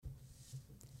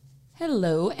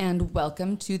Hello and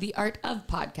welcome to the Art of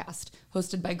Podcast,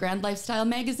 hosted by Grand Lifestyle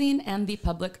Magazine and the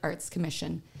Public Arts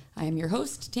Commission. I am your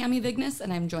host, Tami Vigness,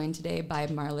 and I'm joined today by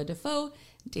Marla DeFoe,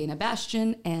 Dayna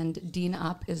Bastian, and Dean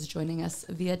Opp is joining us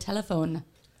via telephone.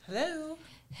 Hello.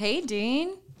 Hey,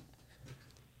 Dean.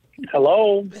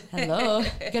 Hello. Hello.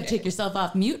 You got to take yourself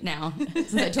off mute now,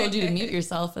 since I told you to mute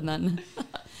yourself, and then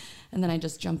I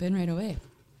just jump in right away.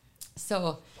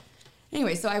 So,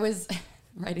 anyway, I was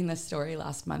writing this story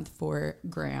last month for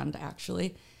Grand,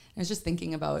 actually. I was just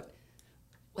thinking about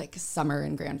like summer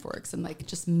in Grand Forks and like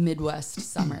just Midwest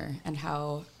summer and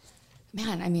how,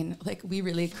 man, I mean, like we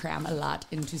really cram a lot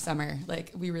into summer.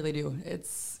 Like we really do.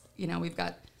 It's, you know, we've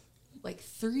got like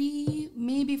 3,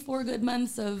 maybe 4 good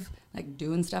months of like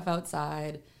doing stuff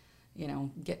outside, you know,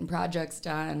 getting projects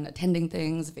done, attending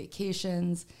things,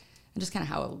 vacations, and just kind of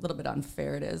how a little bit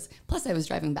unfair it is. Plus, I was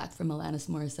driving back from Alanis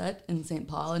Morissette in St.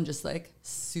 Paul and just like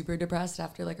super depressed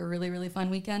after like a really, really fun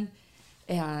weekend.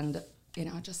 And, you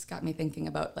know, it just got me thinking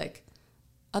about like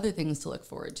other things to look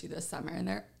forward to this summer. And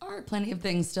there are plenty of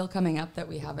things still coming up that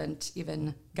we haven't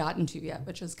even gotten to yet,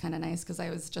 which is kind of nice because I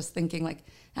was just thinking like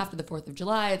after the 4th of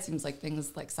July, it seems like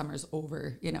things like summer's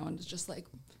over, you know, and it's just like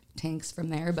tanks from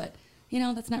there. But, you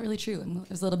know, that's not really true. And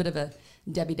there's a little bit of a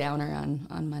Debbie Downer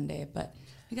on Monday, but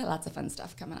we got lots of fun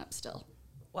stuff coming up still.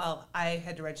 Well, I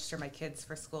had to register my kids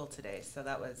for school today, so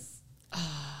that was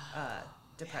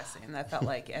depressing. That felt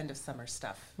like end of summer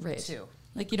stuff, right. too.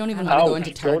 Like you don't even want to go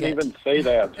into Target. Don't even say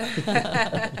that.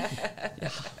 Yeah.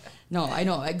 No, I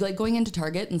know. I like going into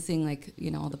Target and seeing like,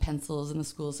 you know, all the pencils and the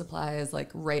school supplies like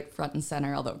right front and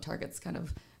center, although Target's kind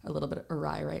of a little bit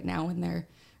awry right now when they're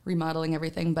remodeling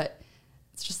everything, but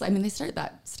it's just, I mean, they start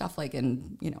that stuff like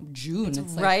in, you know, June.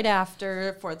 It's like, right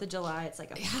after 4th of July. It's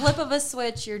like a flip of a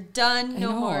switch. You're done.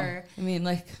 No more. I mean,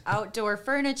 like outdoor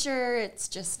furniture. It's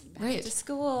just back to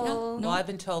school. Yeah, no. Well, I've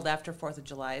been told after 4th of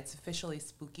July, it's officially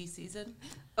spooky season.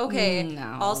 Okay.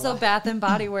 No. Also, Bath and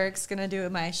Body Works going to do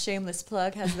my shameless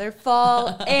plug. Has their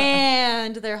fall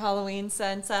and their Halloween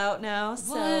scents out now.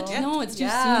 So. What? Yeah. No, it's too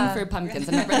soon for pumpkins.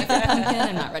 I'm not ready for pumpkin.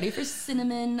 I'm not ready for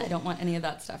cinnamon. I don't want any of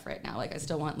that stuff right now. Like I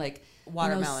still want like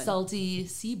watermelon, you know, salty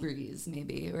sea breeze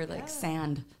maybe, or like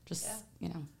sand. Just, you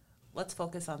know. Let's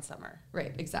focus on summer.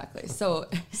 Right, exactly. So,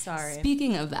 sorry.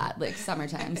 Speaking of that, like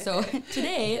summertime. So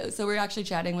today, we're actually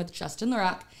chatting with Justin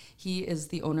LaRocque. He is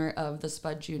the owner of the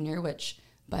Spud Jr., which,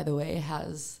 by the way,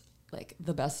 has like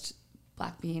the best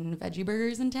black bean veggie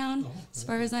burgers in town, as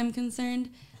far as I'm concerned.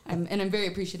 I'm very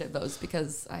appreciative of those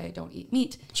because I don't eat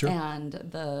meat. Sure. And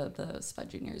the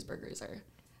Spud Jr.'s burgers are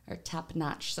top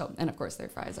notch. So, and of course their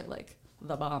fries are like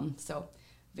the bomb. So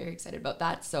very excited about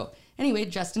that. So anyway,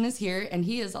 Justin is here and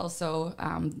he is also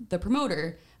the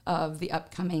promoter of the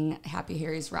upcoming Happy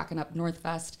Harry's Rockin Up North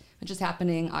Fest, which is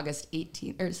happening August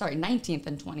 19th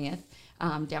and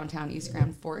 20th, downtown East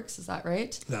Grand Forks. Is that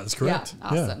right? That is correct. Yeah,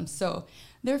 awesome. Yeah. So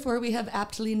therefore, we have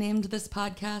aptly named this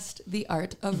podcast The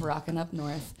Art of Rockin Up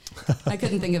North. I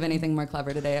couldn't think of anything more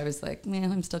clever today. I was like,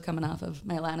 man, I'm still coming off of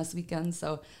my Alanis weekend,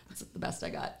 so that's the best I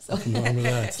got. So,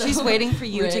 she's waiting for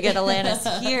you to get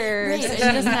Alanis here, so she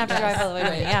doesn't have to drive all the way to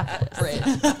Minneapolis. Right.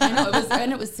 I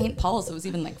know, it was St. Paul, so it was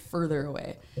even like further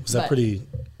away. Was that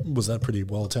pretty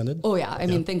well attended? Oh yeah, I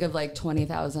mean, think of like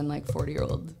 20,000 like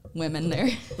 40-year-old women there.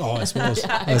 Oh, I suppose.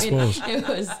 I suppose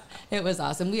it was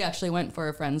awesome. We actually went for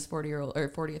a friend's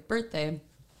 40th birthday,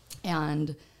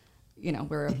 and you know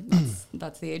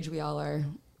that's the age we all are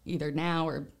either now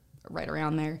or right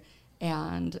around there,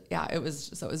 and yeah, it was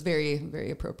very,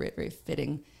 very appropriate, very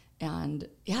fitting, and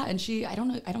yeah, and I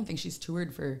don't think she's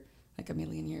toured for like a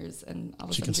million years, and all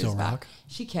of a sudden she can still rock.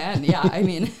 She can, yeah. I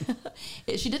mean,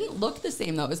 she didn't look the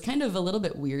same though. It was kind of a little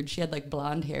bit weird. She had like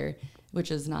blonde hair,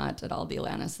 which is not at all the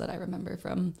Alanis that I remember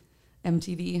from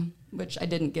MTV, which I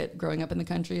didn't get growing up in the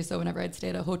country. So whenever I'd stay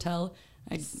at a hotel,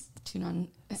 I'd tune on.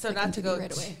 So like, not MTV to go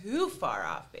right away. too far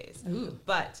off base, Ooh.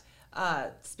 But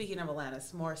speaking of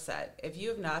Alanis Morissette, if you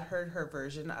have not heard her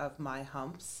version of My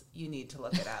Humps, you need to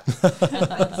look it up.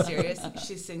 I'm serious.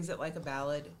 She sings it like a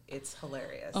ballad. It's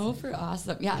hilarious. Oh, for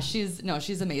awesome. Yeah, she's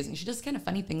amazing. She does kind of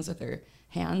funny things with her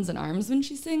hands and arms when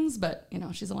she sings, but you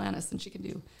know, she's Alanis and she can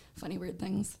do funny, weird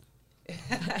things.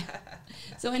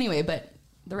 So anyway, but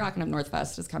the Rockin Up North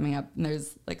Fest is coming up, and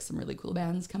there's like some really cool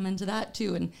bands coming to that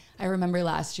too. And I remember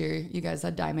last year you guys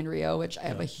had Diamond Rio, which I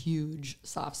have a huge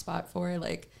soft spot for.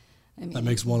 Like, I mean, that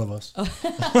makes one of us.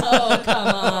 Oh,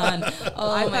 come on!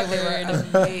 Oh, my word!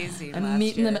 Amazing. I'm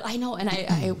meeting them. I know, and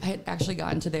I had actually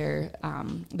gone to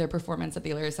their performance at the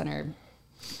Alaris Center.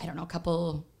 I don't know, a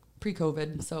couple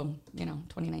pre-COVID, so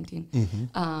 2019,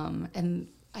 and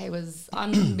I was,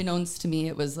 unbeknownst to me,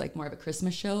 it was like more of a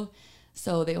Christmas show.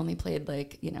 So they only played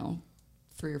like,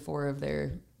 3 or 4 of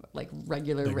their like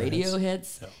regular Bigger radio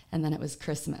hits. hits. And then it was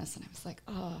Christmas. And I was like,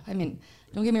 oh, I mean,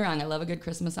 don't get me wrong. I love a good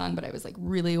Christmas song, but I was like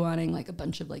really wanting like a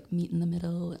bunch of like Meet in the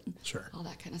Middle and all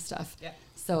that kind of stuff. Yeah.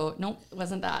 So no,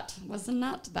 wasn't that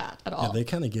at all. Yeah, they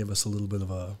kind of gave us a little bit of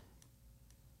a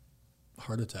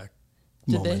heart attack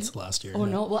Did moments they? last year. Oh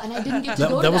yeah. no, well, and I didn't get to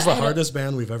go to That was the I had a- hardest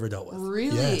band we've ever dealt with.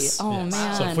 Really? Yes, Oh, yes.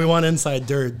 man. So if we want inside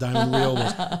dirt, Diamond Rio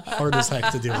was hard as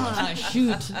heck to deal with. Ah,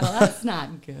 shoot. Well, that's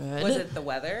not good. Was it the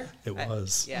weather? It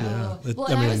was. yeah. Yeah. Well,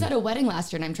 and I was at a wedding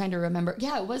last year, and I'm trying to remember.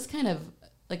 Yeah, it was kind of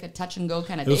like a touch and go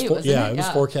kind of It was day, for- wasn't yeah, it? it was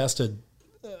forecasted.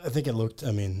 I think it looked.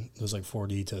 I mean, it was like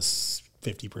 40 to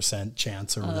 50%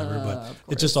 chance or whatever, but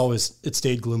it just always it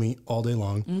stayed gloomy all day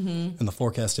long, and the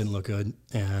forecast didn't look good.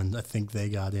 And I think they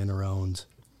got in around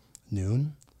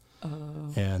noon,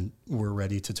 and we're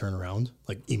ready to turn around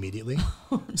like immediately.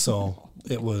 So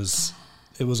it was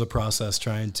a process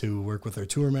trying to work with our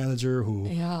tour manager, who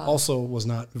also was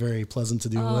not very pleasant to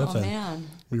deal with. And man.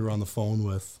 we were on the phone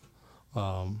with.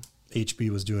 HB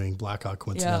was doing Blackhawk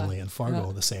coincidentally and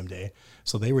Fargo the same day.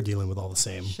 So they were dealing with all the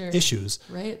same issues.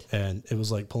 Right. And it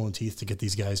was like pulling teeth to get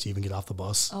these guys to even get off the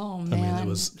bus. Oh, man. I mean, it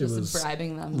was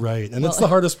bribing them. Right. And it's the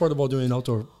hardest part about doing an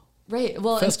outdoor Right.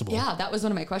 Well, festival. yeah, that was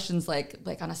one of my questions. Like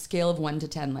on a scale of 1 to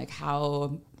 10,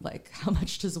 how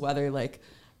much does weather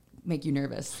make you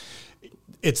nervous?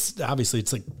 It's obviously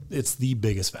it's the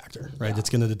biggest factor, right? Yeah. It's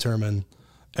going to determine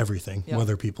everything, Yeah.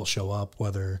 whether people show up,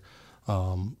 whether,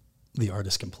 the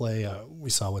artist can play. We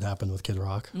saw what happened with Kid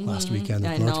Rock last weekend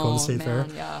at North Dakota State Fair.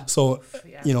 Yeah. So,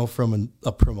 from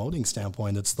a promoting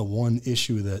standpoint, it's the one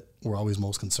issue that we're always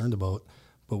most concerned about,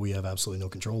 but we have absolutely no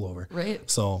control over. Right.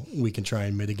 So we can try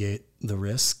and mitigate the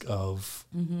risk of,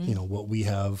 what we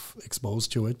have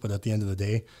exposed to it. But at the end of the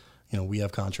day, we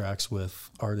have contracts with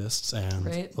artists,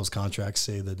 and those contracts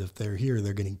say that if they're here,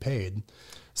 they're getting paid.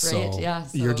 So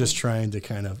you're just trying to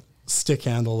kind of stick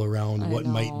handle around what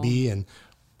might be, and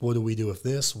what do we do with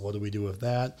this? What do we do with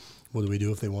that? What do we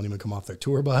do if they won't even come off their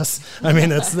tour bus? I mean,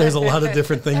 there's a lot of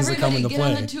different things that come into get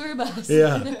play. on the tour bus.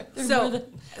 Yeah.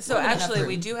 So actually,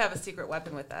 we do have a secret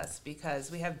weapon with us, because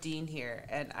we have Dean here,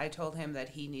 and I told him that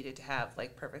he needed to have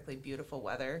like perfectly beautiful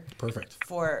weather. Perfect.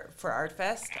 For Art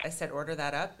Fest. I said order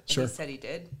that up, and Sure. he said he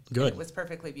did. Good. And it was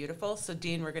perfectly beautiful. So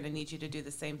Dean, we're going to need you to do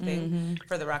the same thing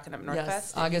for the Rockin' Up North Yes,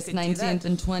 Fest. If you August could do that. 19th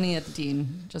and 20th,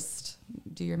 Dean. Just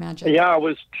do your magic. Yeah, I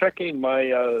was checking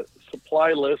my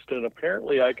supply list, and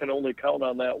apparently I can only count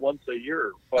on that once a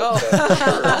year. But, sure, but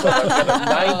I've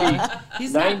got a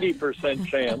He's not- 90%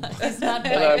 chance, He's not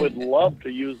and I biting. would love to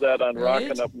use that on Right?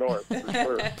 Rockin' Up North. For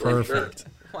sure, for sure. Perfect.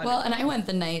 Well, and I went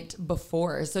the night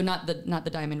before, so not the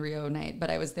Diamond Rio night, but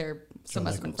I was there. So it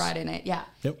must have been Nichols. Friday night, yeah.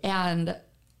 Yep. And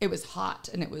it was hot,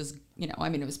 and it was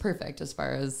it was perfect as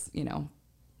far as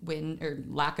wind or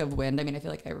lack of wind. I mean, I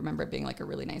feel like I remember it being like a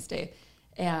really nice day,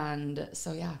 and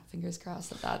so yeah, fingers crossed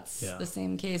that that's the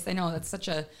same case. I know that's such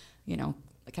a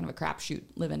kind of a crapshoot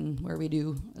living where we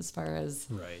do as far as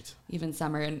Right. even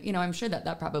summer, and I'm sure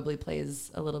that probably plays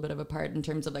a little bit of a part in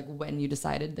terms of like when you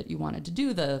decided that you wanted to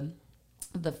do the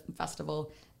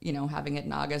festival, having it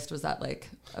in August. Was that like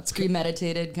a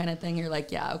premeditated kind of thing? You're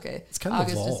like, yeah, okay. It's kind of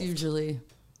August evolved. is usually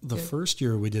The first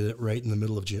year we did it right in the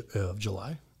middle of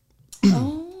July.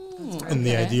 oh, And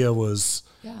the idea was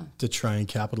yeah, to try and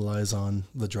capitalize on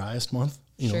the driest month,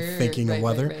 Sure, thinking of right,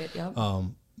 weather. right, yep.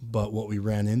 But what we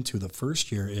ran into the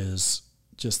first year is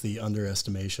just the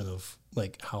underestimation of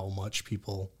like how much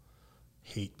people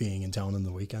hate being in town on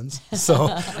the weekends.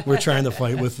 So we're trying to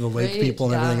fight with the lake Right, people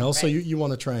and yeah, everything else. So right. you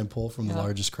want to try and pull from the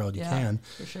largest crowd you Yeah, can.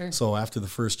 for sure. So after the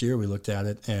first year, we looked at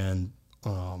it and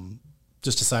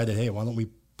just decided, hey, why don't we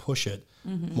push it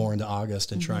more into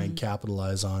August and try and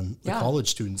capitalize on the Yeah. college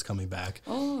students coming back.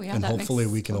 Oh, yeah, And that hopefully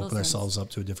makes we can total open sense. ourselves up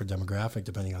to a different demographic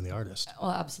depending on the artist. Well,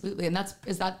 absolutely. And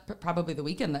is that probably the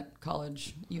weekend that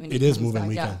college UND It is comes moving back?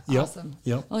 weekend. Yeah, Yep. awesome.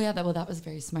 Yep. Oh yeah, that was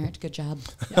very smart. Good job.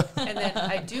 Yeah. And then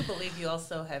I do believe you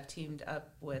also have teamed up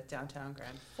with Downtown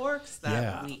Grand Forks that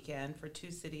Yeah. weekend for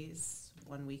two cities,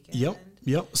 one weekend.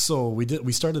 Yep. So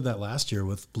we started that last year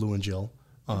with Blue and Jill.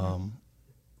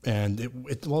 And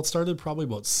it started probably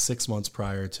about 6 months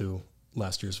prior to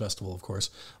last year's festival, of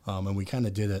course. And we kind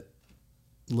of did it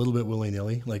a little bit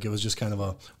willy-nilly. Like it was just kind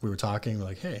of we were talking, we're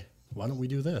like, hey, why don't we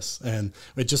do this? And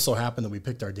it just so happened that we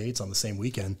picked our dates on the same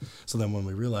weekend. So then when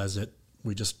we realized it,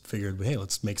 we just figured, hey,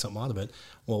 let's make something out of it.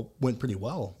 Well, it went pretty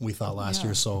well, we thought last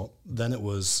year. So then it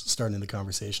was starting the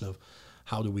conversation of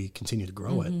how do we continue to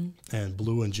grow it? And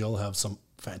Blue and Jill have some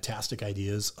fantastic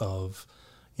ideas of,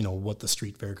 what the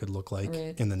street fair could look like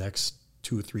Right. in the next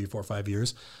 2, 3, 4, 5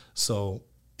 years. So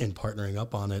in partnering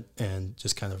up on it and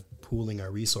just kind of pooling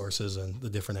our resources and the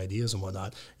different ideas and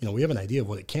whatnot. We have an idea of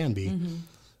what it can be.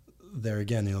 There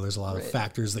again, there's a lot of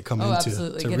factors that come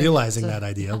into realizing that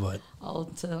idea, but all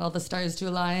the stars to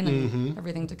align and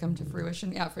everything to come to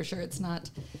fruition. Yeah, for sure. It's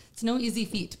no easy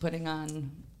feat putting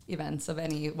on events of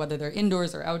any, whether they're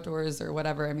indoors or outdoors or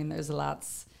whatever. I mean, there's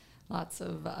lots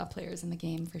of players in the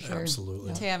game for sure.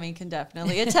 Absolutely. Yep. Tami can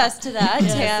definitely attest to that.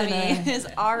 Tami is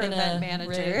our event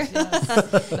manager.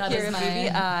 That here is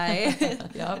at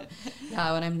BBI. Yep.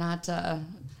 Yeah, when I'm not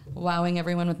wowing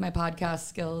everyone with my podcast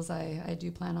skills, I do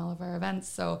plan all of our events,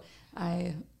 so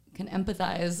I can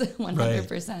empathize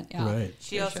 100%. Yeah, right.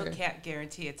 She also can't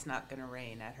guarantee it's not going to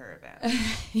rain at her event,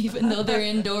 even though they're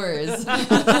indoors.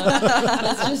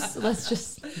 let's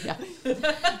just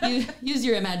use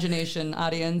your imagination,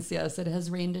 audience. Yes, it has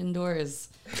rained indoors,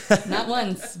 not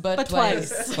once but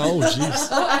twice. Oh, jeez.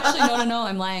 Oh, actually, no,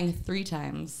 I'm lying. 3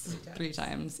 times. 3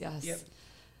 times. Yes. Yep.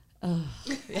 So,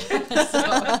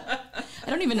 I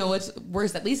don't even know what's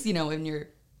worse. At least, when you're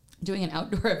doing an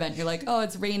outdoor event, you're like, oh,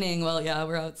 it's raining. Well, yeah,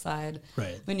 we're outside.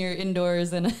 Right. When you're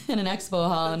indoors in an expo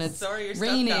hall and it's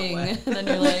raining, then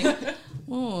you're like,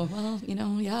 oh, well,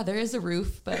 yeah, there is a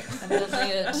roof, but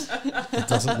it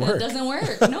doesn't work. It doesn't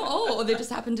work. No, they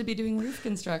just happen to be doing roof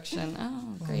construction.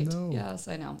 Oh, great. Oh, no. Yes,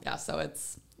 I know. Yeah, so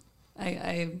it's,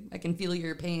 I can feel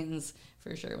your pains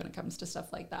for sure when it comes to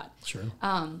stuff like that. Sure.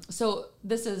 So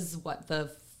this is what,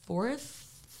 the 4th,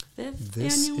 5th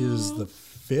This annual? is the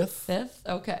 5th. 5th?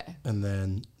 Okay. And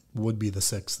then would be the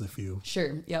 6th if you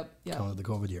Sure. Yep. counted the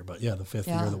COVID year. But yeah, the 5th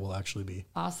year that we'll actually be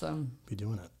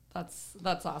doing it.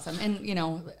 That's awesome. And,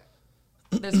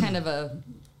 there's kind of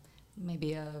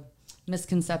maybe a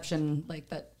misconception like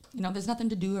that, there's nothing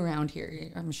to do around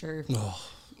here. I'm sure. Oh.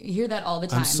 You hear that all the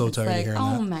time. I'm so tired of hearing that.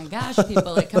 Oh my gosh,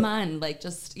 people, like, come on, like,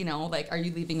 just, are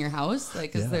you leaving your house?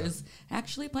 Like, because there's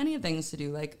actually plenty of things to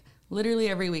do, like, literally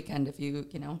every weekend if you,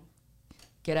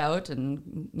 get out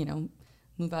and,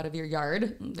 move out of your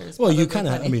yard. There's you kind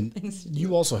of,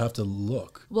 you also have to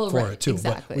look for it too.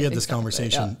 Exactly, but we had this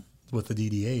conversation with the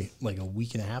DDA like a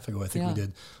week and a half ago. I think we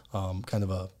did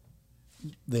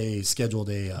they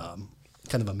scheduled a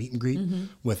kind of a meet and greet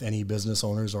with any business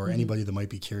owners or anybody that might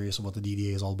be curious of what the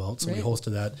DDA is all about. So we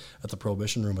hosted that at the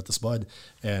Prohibition Room at the Spud,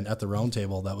 and at the round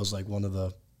table, that was like one of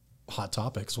the hot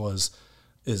topics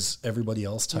is everybody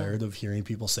else tired of hearing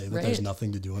people say that there's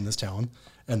nothing to do in this town,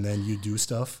 and then you do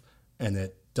stuff and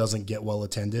it doesn't get well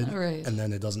attended, and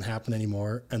then it doesn't happen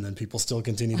anymore, and then people still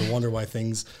continue to wonder why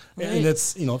things, and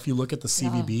it's, if you look at the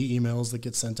CVB emails that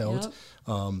get sent out,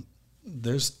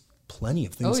 there's plenty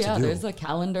of things to do. There's a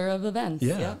calendar of events.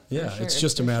 Yeah. Sure, it's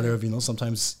just a matter of,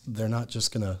 sometimes they're not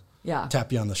just going to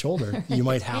tap you on the shoulder. You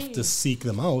might have to seek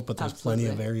them out, but there's plenty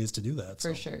of areas to do that.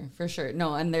 For sure.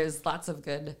 No, and there's lots of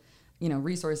good,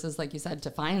 resources, like you said, to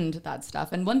find that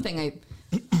stuff. And one thing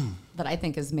that I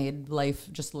think has made life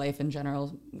in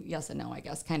general, yes and no, I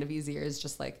guess, kind of easier is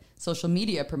just like social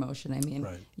media promotion. I mean,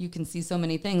 you can see so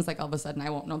many things, like all of a sudden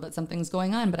I won't know that something's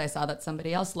going on, but I saw that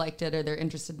somebody else liked it or they're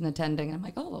interested in attending. And I'm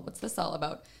like, oh, well, what's this all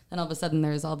about? Then all of a sudden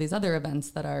there's all these other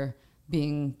events that are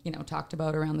being, talked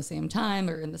about around the same time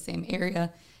or in the same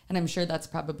area. And I'm sure that's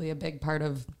probably a big part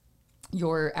of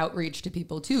your outreach to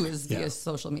people too, is via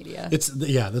social media.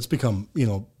 That's become,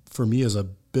 for me as a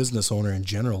business owner in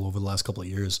general over the last couple of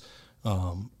years,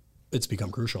 it's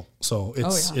become crucial. So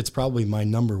it's probably my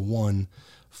number one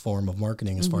form of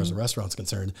marketing as far as the restaurant's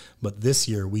concerned. But this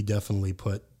year we definitely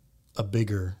put a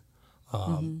bigger, what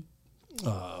am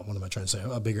I trying to say?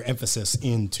 A bigger emphasis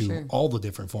into all the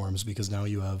different forms, because now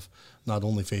you have not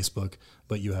only Facebook,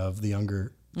 but you have the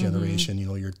younger generation,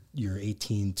 your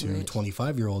 18 to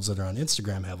 25-year-olds that are on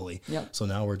Instagram heavily. So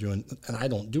now we're doing, and I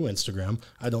don't do Instagram,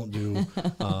 I don't do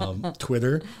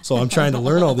Twitter, so I'm trying to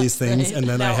learn all these things, and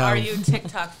then now, I have. Are you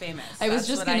TikTok famous? I was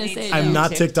just going to say, I'm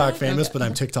not TikTok famous, but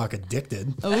I'm TikTok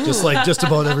addicted, just like just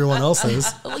about everyone else is.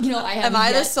 Am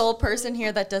I the sole person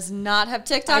here that does not have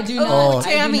TikTok? I do not.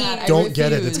 Tami, don't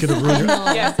get it. It's going to ruin your.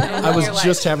 I was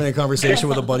just having a conversation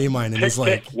with a buddy of mine, and he's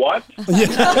like, "What?"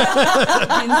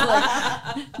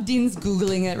 Dean's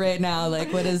Googling it right now.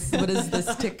 Like, what is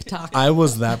this TikTok? I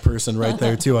was that person right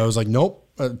there too. I was like, nope.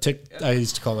 I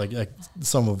used to call like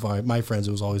some of my friends.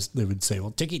 It was always, they would say,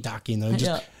 well, tiki-taki, and they're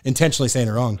just intentionally saying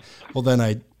it wrong. Well, then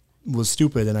I was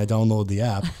stupid and I downloaded the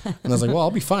app, and I was like, well,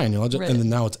 I'll be fine. And then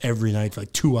now it's every night for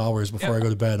like 2 hours before I go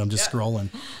to bed. I'm just scrolling.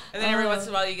 And then every once in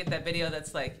a while you get that video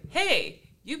that's like, hey,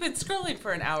 you've been scrolling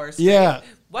for an hour straight. Yeah.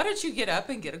 Why don't you get up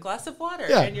and get a glass of water?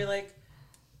 Yeah. And you're like,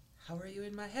 how are you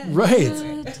in my head? Right.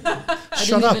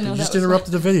 Shut up. You just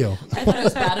interrupted the video. I thought it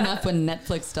was bad enough when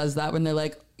Netflix does that, when they're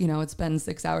like, you know, it's been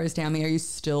 6 hours, Tami. Are you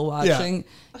still watching?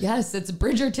 Yeah. Yes, it's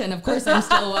Bridgerton. Of course I'm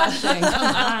still watching.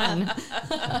 Come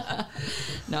on.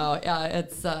 No, yeah,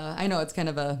 it's, I know it's kind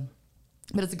of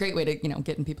but it's a great way to, you know,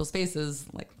 get in people's faces,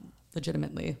 like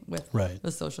legitimately with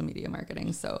the social media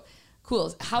marketing. So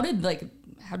cool. How did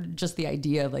just the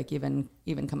idea like even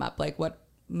come up? Like what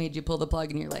made you pull the plug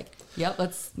and you're like, yep,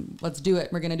 let's do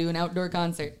it. We're going to do an outdoor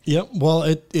concert. Yep. Well,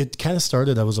 it kind of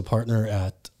started, I was a partner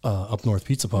at Up North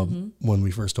Pizza Pub when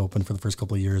we first opened for the first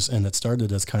couple of years. And it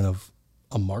started as kind of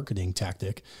a marketing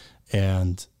tactic.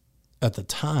 And at the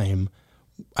time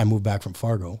I moved back from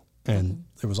Fargo and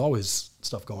there was always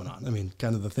stuff going on. I mean,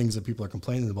 kind of the things that people are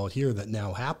complaining about here that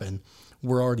now happen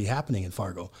were already happening in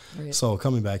Fargo. Right. So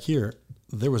coming back here,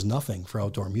 there was nothing for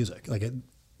outdoor music. Like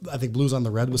I think Blues on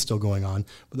the Red was still going on,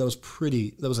 but that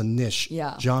was a niche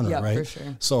genre, right? For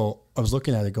sure. So I was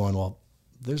looking at it going, well,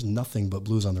 there's nothing but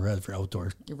Blues on the Red for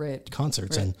outdoor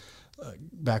concerts. Right. And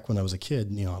back when I was a kid,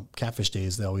 you know, Catfish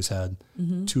Days, they always had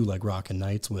 2 like rockin'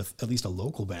 nights with at least a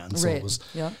local band. So it was,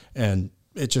 and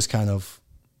it just kind of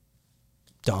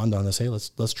dawned on us, hey,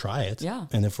 let's try it. Yeah.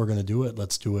 And if we're going to do it,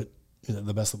 let's do it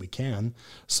the best that we can.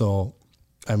 So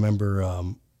I remember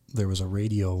there was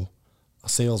a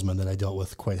salesman that I dealt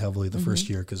with quite heavily the first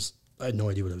year because I had no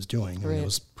idea what I was doing. And it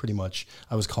was pretty much,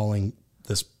 I was calling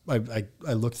this,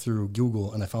 I looked through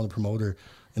Google and I found a promoter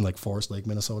in like Forest Lake,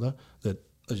 Minnesota that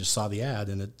I just saw the ad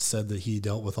and it said that he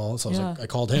dealt with all. So I was like, I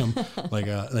called him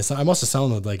and I said, I must have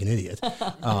sounded like an idiot.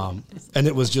 And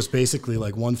it was just basically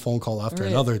like one phone call after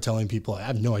another telling people, I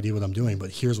have no idea what I'm doing, but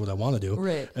here's what I want to do.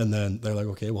 Right. And then they're like,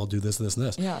 okay, well, do this, this, and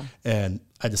this. Yeah. And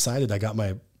I decided I got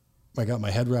my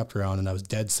head wrapped around and I was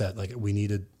dead set. Like we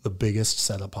needed the biggest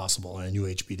setup possible. And I knew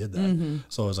HB did that.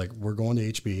 So I was like, we're going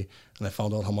to HB. And I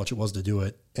found out how much it was to do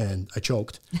it. And I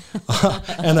choked.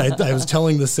 And I was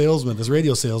telling this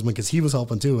radio salesman, cause he was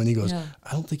helping too. And he goes,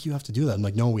 I don't think you have to do that. I'm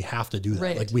like, no, we have to do that.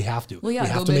 Right. Like we have to, we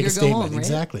have to make a statement. Home, right?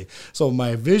 Exactly. So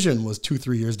my vision was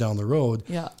 2-3 years down the road.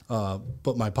 Yeah.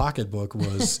 But my pocketbook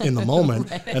was in the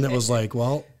moment. And it was like,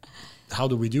 well, how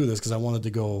do we do this? Cause I wanted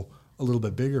to go a little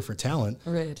bit bigger for talent.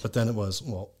 Right. But then it was,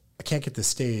 well, I can't get this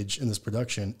stage in this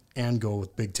production and go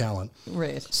with big talent.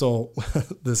 Right. So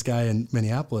this guy in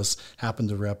Minneapolis happened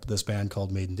to rep this band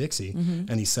called Made in Dixie,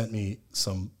 and he sent me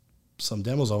some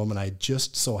demos of them, and I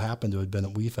just so happened to have been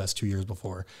at WeFest 2 years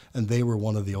before, and they were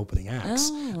one of the opening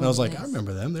acts. Oh, and I was like, I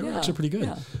remember them. They were actually pretty good.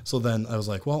 Yeah. So then I was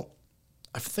like, well,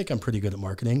 I think I'm pretty good at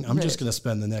marketing. I'm just going to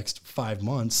spend the next 5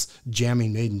 months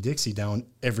jamming Made in Dixie down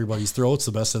everybody's throats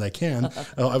the best that I can.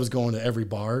 I was going to every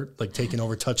bar, like taking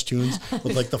over Touch Tunes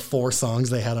with like the 4 songs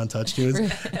they had on Touch Tunes.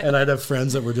 And I'd have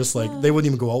friends that were just like, they wouldn't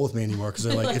even go out with me anymore because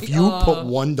they're like, if you put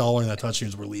 $1 in that Touch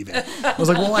Tunes, we're leaving. I was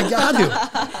like, well, I got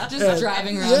to. Just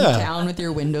driving around town with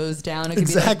your windows down. It could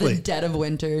be like the dead of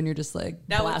winter and you're just like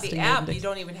now with the app, you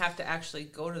don't even have to actually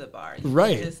go to the bar. You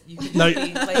can just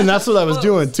and that's what I was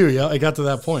doing too. Yeah, I got to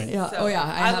that point. Yeah. So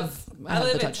I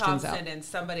live in Thompson, and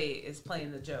somebody is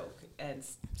playing the joke, and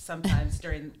sometimes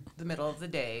during the middle of the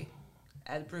day,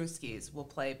 at Brewski's, we'll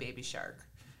play Baby Shark.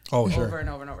 Over and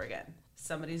over and over again.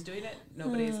 Somebody's doing it.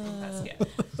 Nobody's confessed yet.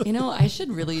 You know, I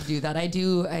should really do that.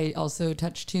 I also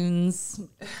touch tunes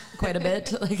quite a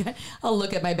bit. Like I'll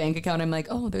look at my bank account. I'm like,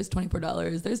 oh, there's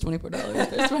 $24. There's $24.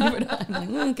 There's $24.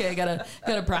 I'm like, okay, I got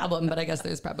a problem. But I guess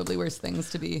there's probably worse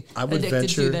things to be addicted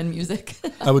to than music.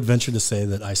 I would venture to say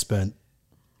that I spent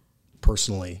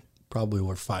personally probably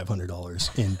worth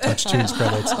 $500 in Touch Tunes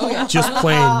credits just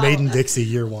playing Made in Dixie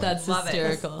year 1. That's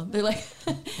hysterical. They're like,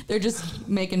 they're just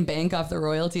making bank off the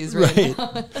royalties right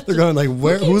now. They're going like,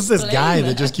 who's this guy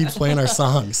that just keeps playing our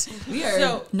songs? We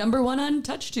are number 1 on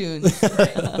Touch Tunes.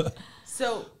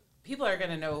 So people are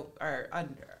going to know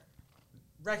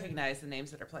recognize the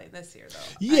names that are playing this year, though.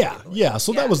 Yeah.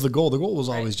 So that was the goal. The goal was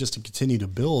always just to continue to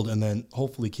build and then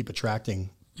hopefully keep attracting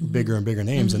bigger and bigger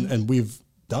names, and we've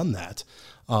done that.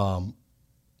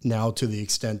 Now to the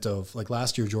extent of like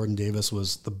last year, Jordan Davis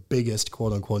was the biggest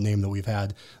quote unquote name that we've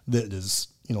had that is,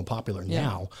 popular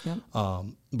now. Yeah.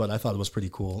 But I thought it was pretty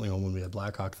cool, when we had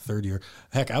Blackhawk the 3rd year.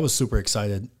 Heck, I was super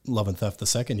excited Love and Theft the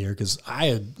 2nd year because I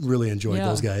had really enjoyed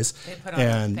those guys. They put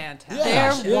on fantastic.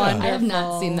 They're wonderful. I have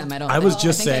not seen them. I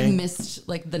think I missed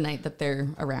like the night that they're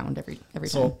around every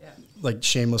time. Like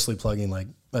shamelessly plugging, like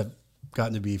I've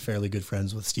gotten to be fairly good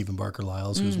friends with Stephen Barker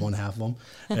Lyles, who's one half of them.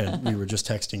 And we were just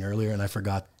texting earlier and I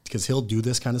forgot because he'll do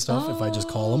this kind of stuff if I just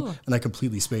call him, and I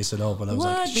completely spaced it out. But I was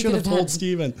like, should have told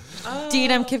Stephen.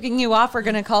 Dean, I'm kicking you off. We're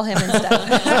going to call him instead.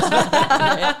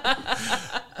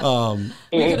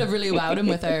 We could have really wowed him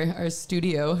with our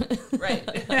studio. Right.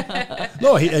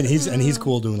 No, he's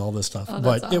cool doing all this stuff.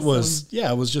 But awesome. It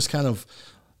was just kind of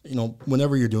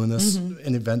whenever you're doing this,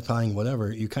 an event planning,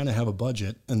 whatever, you kind of have a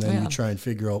budget, and then you try and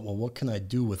figure out, well, what can I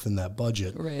do within that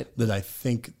budget that I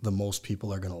think the most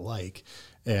people are going to like?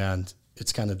 And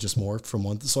it's kind of just morphed from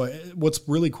one. So what's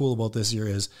really cool about this year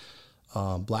is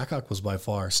Blackhawk was by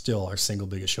far still our single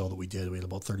biggest show that we did. We had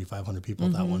about 3,500 people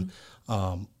at that one.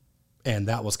 And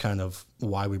that was kind of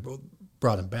why we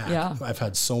brought him back. Yeah. I've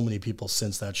had so many people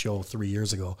since that show 3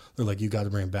 years ago. They're like, you got to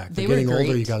bring him back. They're getting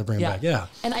older. You got to bring him back. Yeah.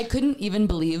 And I couldn't even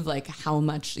believe like how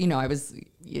much,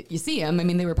 you see them. I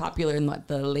mean, they were popular in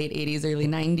the late 80s, early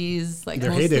 90s. Like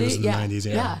their heyday was in the 90s.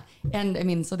 Yeah. And I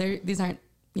mean, so these aren't,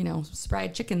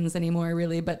 fried chickens anymore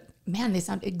really, but man, they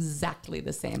sound exactly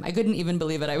the same. I couldn't even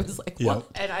believe it. I was like, what?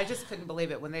 And I just couldn't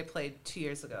believe it when they played 2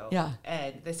 years ago. Yeah.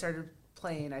 And they started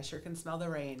playing I Sure Can Smell the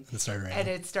Rain. It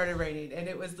started raining. And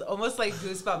it was almost like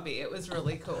goosebumpy. It was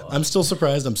really cool. I'm still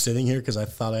surprised I'm sitting here because I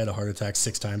thought I had a heart attack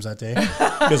 6 times that day.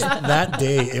 Because that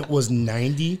day it was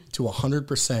 90 to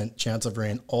 100% chance of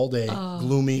rain all day,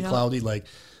 gloomy, cloudy,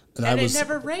 and it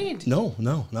never rained. No,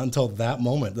 not until that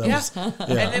moment. And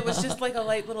it was just like a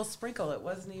light little sprinkle. It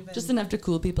wasn't even just enough to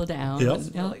cool people down. Yep. It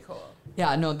was really cool.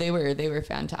 Yeah, no, they were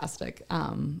fantastic.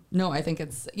 No, I think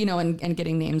it's, and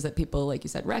getting names that people, like you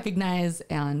said, recognize,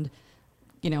 and,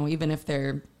 even if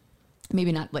they're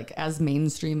maybe not like as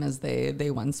mainstream as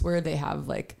they once were, they have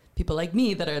like people like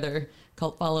me that are their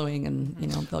cult following, and,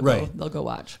 they'll go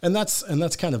watch. And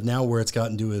that's kind of now where it's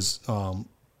gotten to is,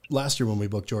 last year when we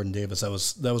booked Jordan Davis, that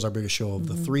was our biggest show of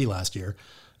the 3 last year.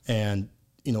 And,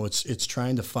 it's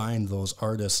trying to find those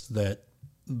artists that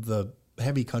the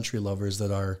heavy country lovers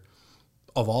that are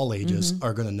of all ages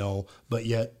are going to know, but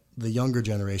yet the younger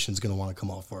generation is going to want to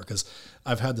come out for it. Because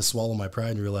I've had to swallow my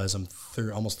pride and realize I'm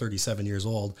almost 37 years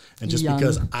old. And just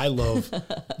because I love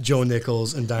Joe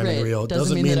Nichols and Diamond Rio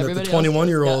doesn't mean that the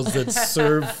 21-year-olds that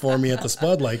serve for me at the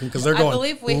Spud like them, because they're going, I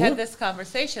believe we had this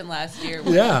conversation last year.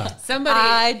 Somebody,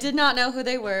 I did not know who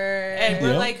they were. And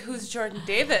we're like, who's Jordan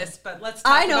Davis? But let's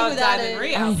talk about Diamond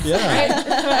Rio.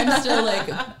 I'm still like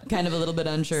kind of a little bit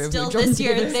unsure. Still of who this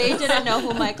year, Davis. They didn't know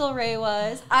who Michael Ray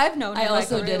was. I've known who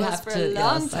Michael Ray was for a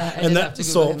long time. And that,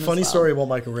 so funny story about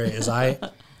Michael Ray is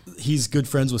he's good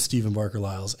friends with Stephen Barker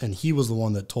Lyles, and he was the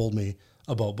one that told me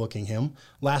about booking him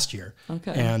last year.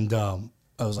 Okay. And I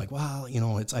was like, wow,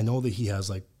 I know that he has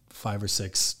like 5 or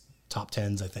 6 top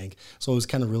 10s, I think. So it was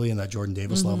kind of really in that Jordan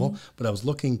Davis level, but I was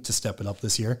looking to step it up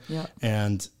this year. Yeah.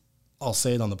 And I'll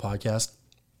say it on the podcast,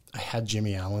 I had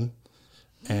Jimmy Allen.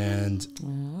 And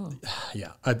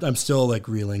I'm still like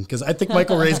reeling because I think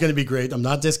Michael Ray is going to be great. I'm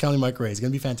not discounting Michael Ray; he's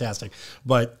going to be fantastic.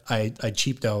 But I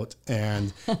cheaped out,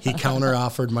 and he counter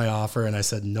offered my offer, and I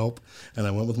said nope, and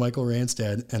I went with Michael Ray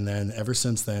instead. And then ever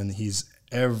since then, he's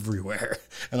everywhere,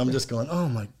 and I'm just going, oh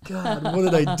my God,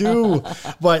 what did I do?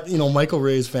 But Michael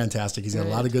Ray is fantastic. He's got a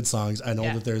lot of good songs. I know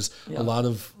that there's a lot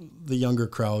of the younger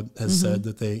crowd has said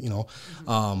that they,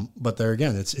 but there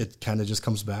again, it kind of just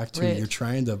comes back to you're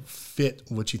trying to fit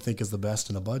what you think is the best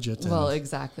in a budget. Well,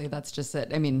 exactly. That's just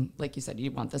it. I mean, like you said,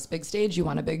 you want this big stage, you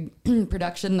want a big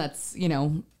production that's,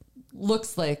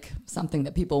 looks like something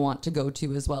that people want to go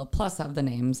to as well, plus have the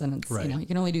names. And it's, you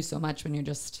can only do so much when you're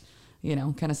just,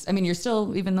 kind of, I mean, you're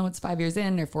still, even though it's 5 years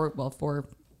in or 4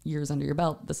 years under your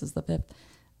belt, this is the 5th,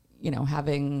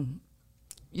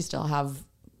 you still have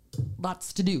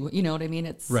lots to do. You know what I mean?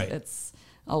 It's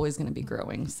always going to be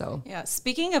growing. So yeah.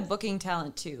 Speaking of booking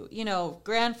talent too,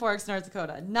 Grand Forks, North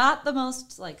Dakota, not the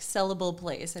most like sellable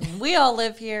place. I mean, we all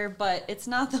live here, but it's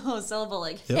not the most sellable.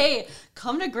 Like, hey,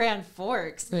 come to Grand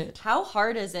Forks. Right. How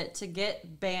hard is it to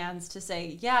get bands to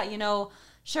say, yeah,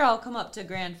 sure, I'll come up to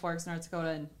Grand Forks, North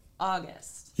Dakota in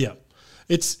August. Yeah.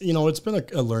 It's, it's been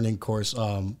a learning course.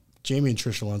 Jamie and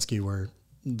Trish Walensky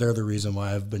they're the reason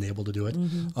why I've been able to do it.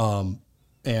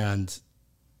 And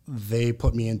they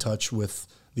put me in touch with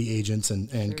the agents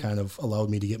and kind of allowed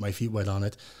me to get my feet wet on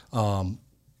it.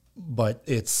 But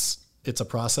it's a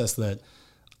process that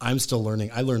I'm still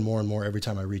learning. I learn more and more every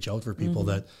time I reach out for people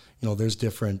that, there's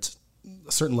a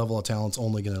certain level of talent's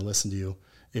only going to listen to you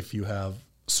if you have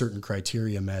certain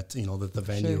criteria met, that the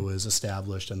venue is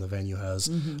established and the venue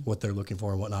has what they're looking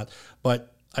for and whatnot.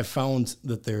 But I found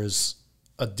that there's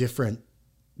a different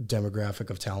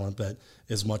demographic of talent that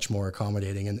is much more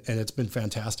accommodating, and it's been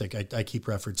fantastic. I keep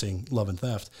referencing Love and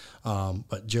Theft,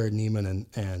 but Jared Neiman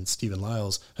and Stephen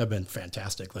Lyles have been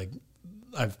fantastic. Like,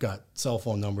 I've got cell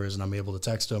phone numbers and I'm able to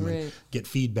text them and get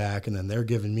feedback, and then they're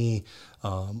giving me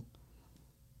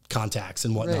contacts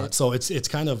and whatnot. Right. So it's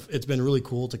been really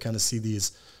cool to kind of see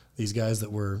these guys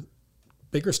that were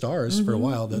bigger stars for a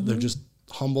while that they're just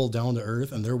humble, down to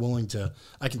earth, and they're willing to,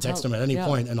 I can text them at any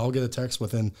point and I'll get a text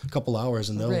within a couple hours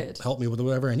and they'll help me with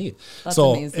whatever I need. That's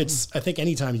so amazing. I think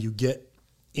anytime you get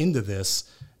into this,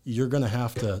 you're going to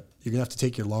have to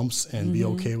take your lumps and be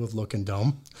okay with looking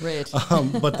dumb. Right.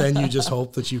 But then you just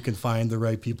hope that you can find the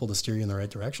right people to steer you in the right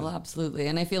direction. Well, absolutely.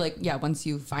 And I feel like, once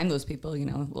you find those people,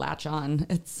 latch on,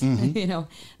 it's,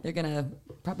 they're going to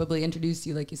probably introduce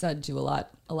you, like you said, to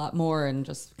a lot more and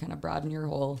just kind of broaden your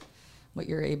what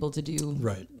you're able to do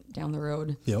down the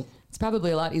road. Yep. It's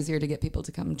probably a lot easier to get people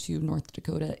to come to North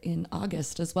Dakota in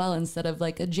August as well, instead of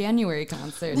like a January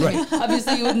concert. Right. I mean,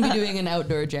 obviously you wouldn't be doing an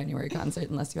outdoor January concert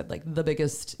unless you had like the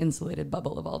biggest insulated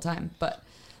bubble of all time. But,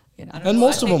 and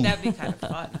most of them, that'd be kind of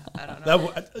fun. I don't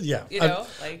know.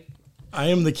 I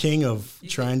am the king of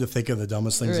trying to think of the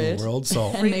dumbest things in the world.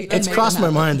 So it's and crossed my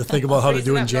mind to think about how to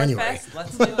do it in January.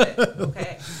 Let's do it.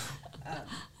 Okay.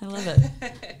 I love it.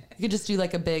 You could just do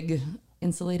like a big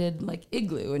insulated like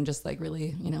igloo and just like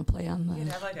really, play on the... You'd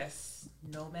have like a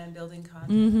snowman building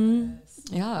contest.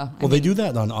 Yeah. Well, they do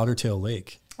that on Otter Tail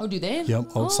Lake. Oh, do they?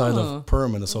 Yep, outside of Pearl,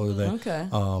 Minnesota. Okay.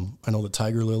 I know the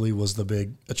Tiger Lily was the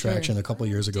big attraction a couple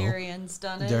of years ago. Darian's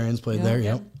done it. Darian's played there,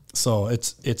 yep. So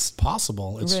it's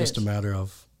possible. It's just a matter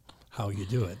of how you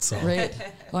do it. So. Right.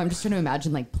 Well, I'm just trying to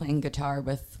imagine like playing guitar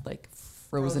with like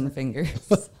frozen fingers.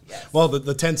 Yes. Well,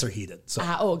 the tents are heated. So.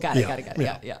 Got it.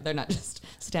 Yeah. They're not just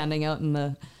standing out in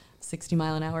the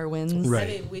 60-mile-an-hour winds. Right. I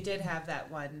mean, we did have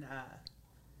that one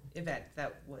event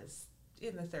that was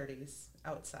in the 30s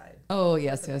outside. Oh,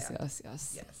 yes. Yes. That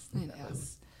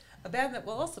was a band that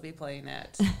will also be playing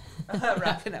at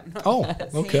Rockin Up North. Oh,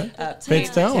 okay.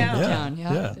 Batestown.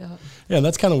 Yeah, and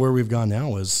that's kind of where we've gone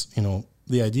now is,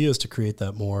 the idea is to create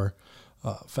that more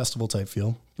festival type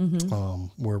feel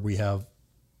where we have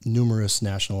numerous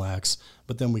national acts,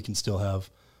 but then we can still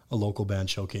have a local band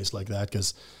showcase like that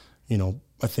because,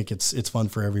 I think it's fun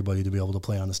for everybody to be able to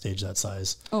play on a stage that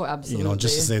size. Oh, absolutely.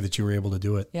 Just to say that you were able to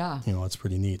do it. Yeah. It's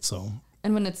pretty neat. So.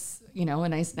 And when it's, a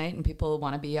nice night and people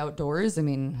want to be outdoors, I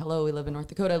mean, hello, we live in North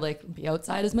Dakota, like be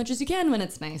outside as much as you can when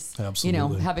it's nice.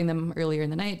 Absolutely. Having them earlier in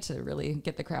the night to really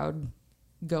get the crowd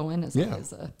going is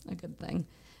always a good thing.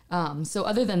 So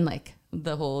other than like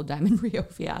the whole Diamond Rio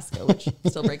fiasco, which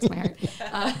still breaks my heart,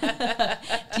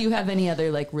 do you have any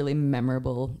other like really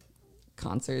memorable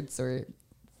concerts or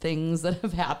things that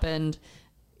have happened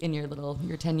in your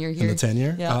tenure here? In the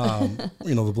tenure? Yeah.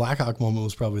 The Blackhawk moment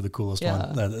was probably the coolest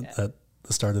one, that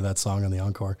the start of that song on the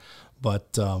encore.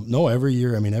 But no, every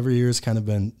year has kind of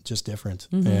been just different.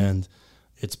 And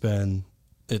it's been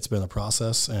a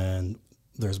process, and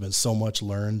there's been so much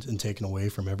learned and taken away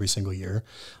from every single year.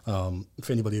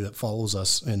 If anybody that follows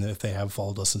us, and if they have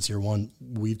followed us since year one,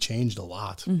 we've changed a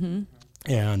lot.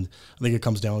 And I think it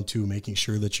comes down to making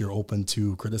sure that you're open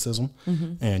to criticism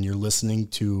and you're listening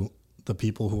to the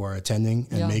people who are attending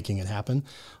and making it happen.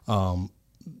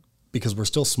 Because we're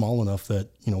still small enough that,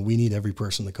 we need every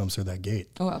person that comes through that gate.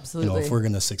 Oh, absolutely. If we're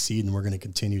going to succeed and we're going to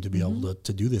continue to be able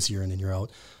to do this year in and year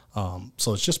out.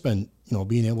 So it's just been,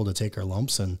 being able to take our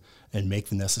lumps and make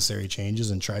the necessary changes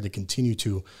and try to continue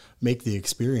to make the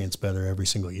experience better every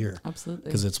single year. Absolutely.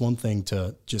 Because it's one thing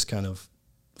to just kind of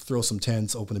throw some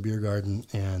tents, open a beer garden,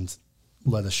 and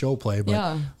let a show play.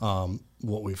 But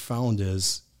what we've found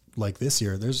is, like this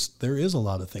year, there is a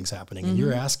lot of things happening, and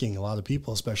you're asking a lot of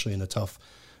people, especially in a tough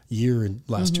year and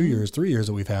last 2 years, 3 years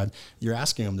that we've had, you're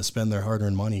asking them to spend their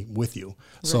hard-earned money with you. Right.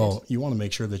 So you want to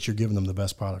make sure that you're giving them the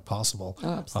best product possible,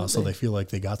 so they feel like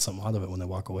they got something out of it when they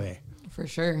walk away. For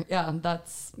sure. Yeah,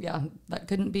 that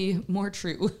couldn't be more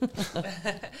true.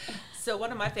 So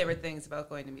one of my favorite things about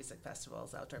going to music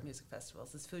festivals, outdoor music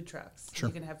festivals, is food trucks. Sure.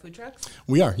 You can have food trucks?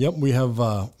 We are. Yep. We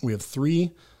have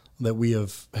 3 that we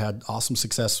have had awesome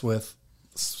success with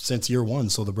since year one.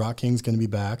 So the Brock King's going to be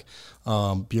back.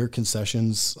 Beer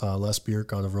concessions, Les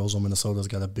Bierk out of Roseville, Minnesota has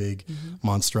got a big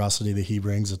monstrosity that he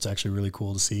brings. It's actually really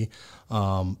cool to see.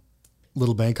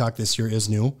 Little Bangkok this year is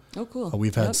new. Oh, cool.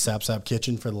 We've had Sap Sap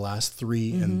Kitchen for the last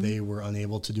 3, and they were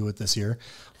unable to do it this year.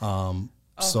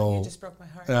 So you just broke my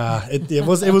heart. It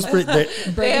was pretty.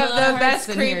 They have the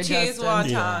best cream cheese wontons.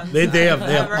 Yeah, they have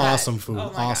awesome food,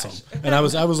 awesome. Gosh. And I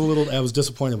was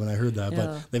disappointed when I heard that,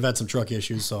 but they've had some truck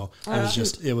issues, so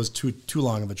it was too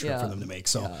long of a trip for them to make.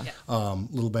 So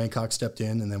Little Bangkok stepped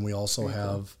in, and then we also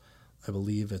have, I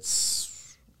believe it's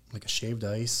like a shaved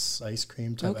ice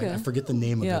cream type. Okay. I forget the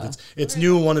name of it. It's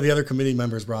new. One of the other committee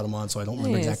members brought them on, so I don't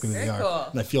remember exactly who they are. Cool.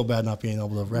 And I feel bad not being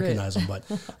able to recognize them. But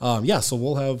so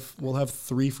we'll have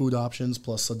 3 food options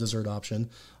plus a dessert option,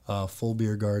 full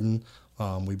beer garden.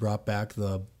 We brought back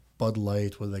the Bud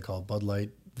Light. What do they call it? Bud Light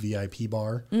VIP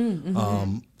bar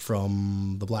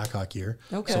from the Blackhawk year.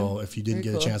 Okay. So if you didn't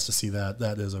get a chance to see that,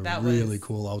 that is a really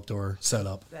cool outdoor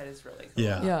setup. That is really cool.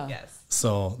 Yeah. Yes.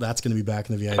 So that's going to be back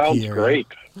in the VIP Sounds area. great.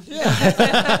 Yeah.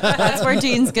 That's where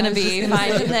Dean's going to be.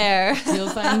 Find him there. You'll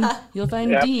find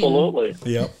Dean. Absolutely.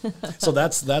 Yep. So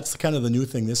that's kind of the new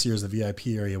thing this year is the VIP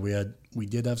area. We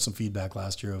did have some feedback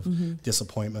last year of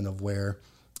disappointment of where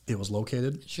it was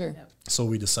located. Sure. So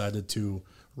we decided to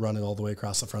run it all the way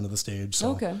across the front of the stage.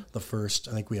 So the first,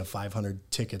 I think we have 500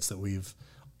 tickets that we've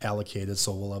allocated.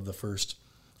 So we'll have the first,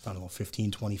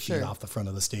 15, 20 feet off the front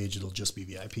of the stage. It'll just be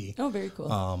VIP. Oh, very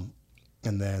cool.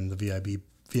 And then the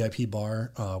VIP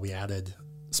bar, we added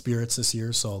spirits this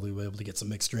year. So we were able to get some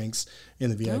mixed drinks in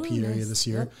the VIP area this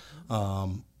year. Yep.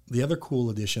 The other cool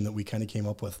addition that we kind of came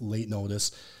up with late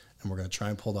notice, and we're going to try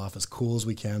and pull it off as cool as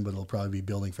we can, but it'll probably be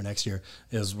building for next year,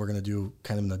 is we're going to do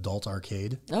kind of an adult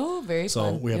arcade. Oh, very so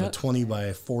fun. So we have a 20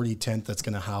 by 40 tent that's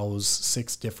going to house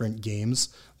 6 different games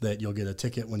that you'll get a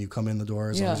ticket when you come in the door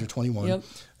as long as you're 21. Yep.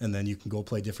 And then you can go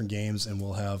play different games, and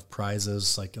we'll have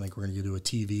prizes like we're going to do a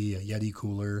TV, a Yeti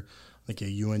cooler, like a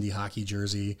UND hockey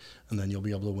jersey, and then you'll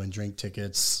be able to win drink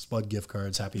tickets, Spud gift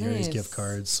cards, Happy Harry's gift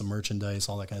cards, some merchandise,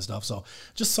 all that kind of stuff. So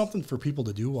just something for people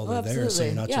to do while they're there, so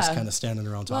you're not just kind of standing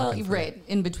around talking. Right,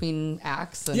 in between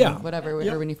acts and whatever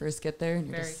when you first get there. And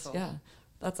you're cool. Yeah,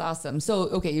 that's awesome. So,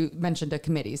 okay, you mentioned a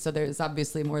committee, so there's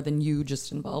obviously more than you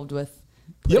just involved with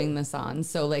putting this on.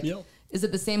 So, is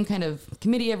it the same kind of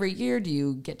committee every year? Do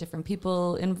you get different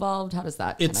people involved? How does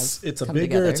that it's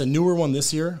a newer one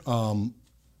this year.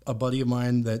 A buddy of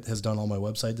mine that has done all my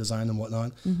website design and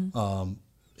whatnot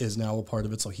is now a part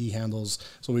of it. So he handles.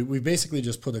 So we basically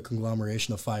just put a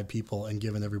conglomeration of 5 people and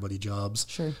given everybody jobs.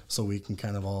 Sure. So we can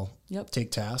kind of all take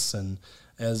tasks, and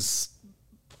as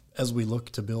we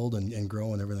look to build and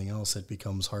grow and everything else, it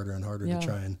becomes harder and harder to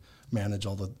try and manage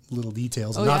all the little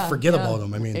details and not forget about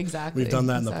them. I mean, we've done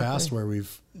that in the past where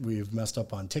we've messed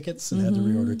up on tickets and had to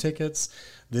reorder tickets.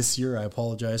 This year, I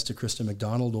apologize to Kristen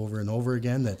McDonald over and over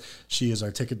again that she is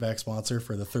our ticket back sponsor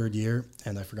for the 3rd year,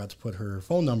 and I forgot to put her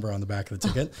phone number on the back of the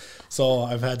ticket. So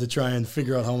I've had to try and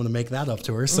figure out how I'm going to make that up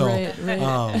to her. So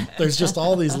there's just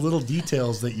all these little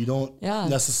details that you don't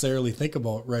necessarily think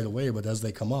about right away, but as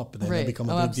they come up, then they become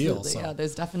a big deal. So. Yeah,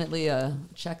 there's definitely a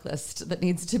checklist that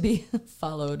needs to be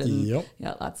followed, and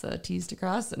lots of T's to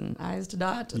cross and I's to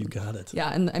dot. And, you got it. Yeah,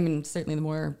 and I mean, certainly the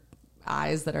more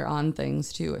eyes that are on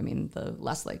things too, I mean, the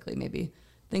less likely maybe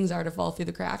things are to fall through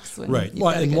the cracks. When well,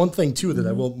 and one thing too that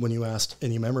I will, when you asked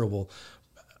any memorable,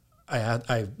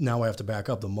 I now have to back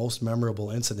up. The most memorable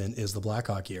incident is the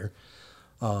Blackhawk year.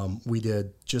 We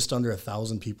did just under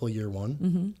 1,000 people year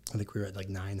one. I think we were at like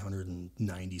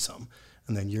 990 some,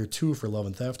 and then year 2 for Love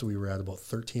and Theft we were at about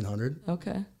 1,300.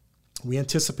 Okay. We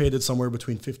anticipated somewhere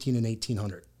between 1,500 and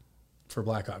 1,800 for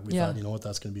Blackhawk. We thought,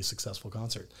 that's going to be a successful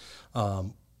concert.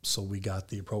 So we got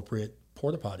the appropriate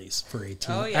porta potties for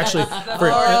 18. Oh, yeah. Actually, for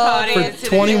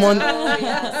 21.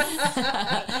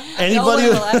 Anybody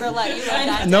will ever let you let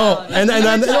that no, down. and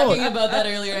I was talking about that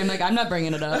earlier. I'm like, I'm not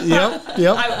bringing it up. Yep.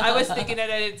 I was thinking it.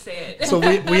 I didn't say it. So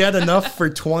we had enough for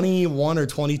 21 or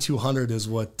 2,200 is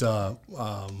what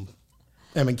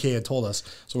M&K had told us.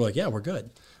 So we're like, yeah, we're good.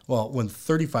 Well, when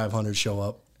 3,500 show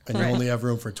up, and you only have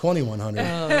room for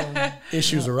 2,100,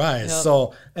 issues arise. Yep.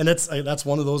 So, and that's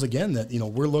one of those again that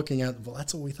we're looking at. Well,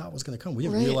 that's what we thought was going to come. We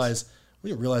didn't realize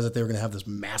that they were going to have this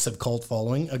massive cult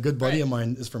following. A good buddy of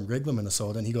mine is from Grigla,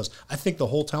 Minnesota, and he goes, "I think the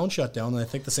whole town shut down, and I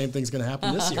think the same thing's going to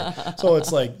happen this year." So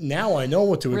it's like now I know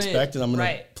what to expect, and I'm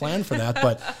going to plan for that.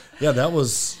 But yeah, that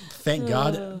was. Thank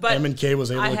God M&K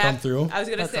was able to come through. I was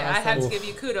going to say, awesome. I have to give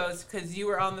you kudos because you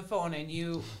were on the phone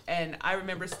and I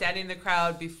remember standing in the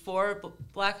crowd before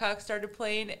Blackhawk started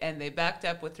playing, and they backed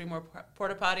up with 3 more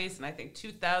porta potties, and I think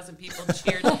 2,000 people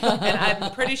cheered. And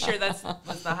I'm pretty sure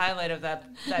was the highlight of that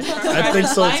I think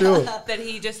so too. That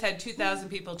he just had 2,000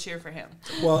 people cheer for him.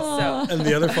 Well, and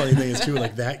the other funny thing is too,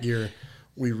 like that year,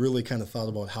 we really kind of thought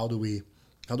about how do we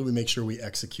make sure we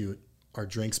execute our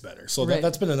drinks better. So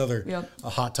that's been another a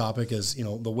hot topic is,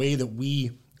 the way that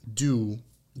we do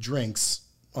drinks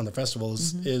on the festival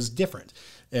is different.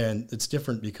 And it's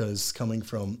different because coming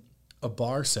from a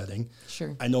bar setting,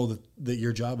 I know that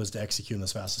your job is to execute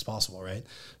as fast as possible, right?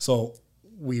 So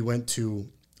we went to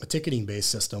a ticketing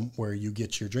based system where you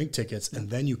get your drink tickets and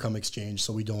then you come exchange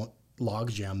so we don't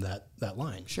log jam that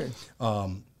line. Sure.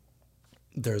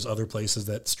 There's other places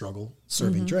that struggle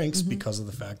serving drinks because of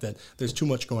the fact that there's too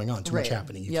much going on, too much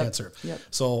happening. You can't serve. Yep.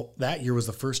 So that year was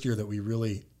the first year that we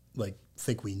really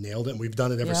think we nailed it, and we've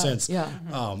done it ever since. Yeah.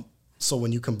 So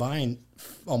when you combine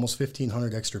almost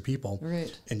 1,500 extra people,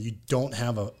 right, and you don't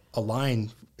have a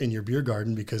line in your beer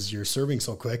garden because you're serving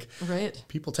so quick, right,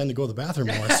 people tend to go to the bathroom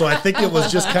more. So I think it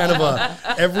was just kind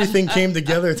of everything came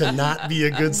together to not be a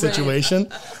good situation.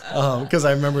 Because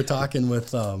I remember talking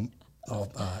with, I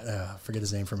forget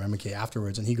his name from MK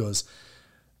afterwards, and he goes,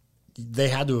 they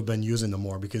had to have been using them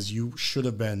more because you should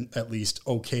have been at least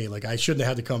okay. Like I shouldn't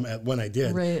have had to come when I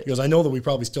did. Right. He goes, I know that we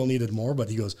probably still needed more, but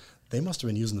he goes, they must have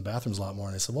been using the bathrooms a lot more.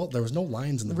 And I said, well, there was no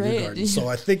lines in the beer garden, so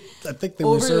I think they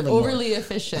were serving overly more.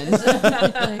 efficient.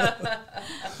 Like,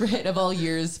 right, of all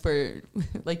years for,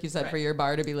 like you said, for your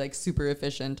bar to be like super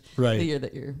efficient. Right. The year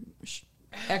that you're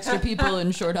extra people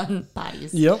and short on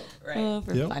bodies. Yep. Right.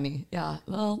 Funny. Yeah.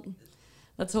 Well,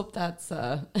 let's hope that's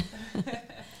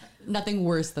nothing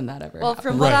worse than that ever. Well, happened.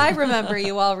 from what I remember,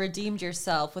 you all redeemed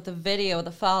yourself with a video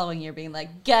the following year being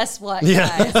like, guess what,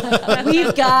 Yeah. guys?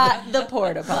 We've got the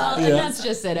porta potty. And that's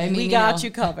just it. I mean, We got you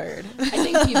covered. I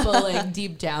think people like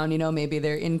deep down, maybe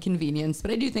they're inconvenienced, but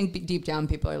I do think deep down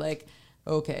people are like,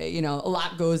 okay, a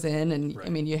lot goes in, and right. I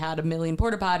mean, you had 1 million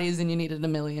porta potties and you needed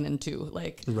 1,000,002.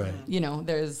 Like, right.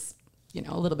 There's,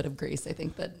 a little bit of grace, I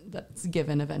think that's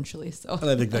given eventually. So, and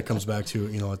I think that comes back to,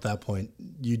 at that point,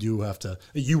 you do have to,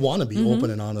 you want to be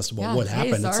open and honest about what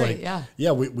happened. Sorry, it's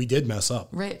like, we did mess up.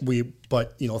 Right.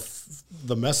 But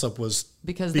the mess up was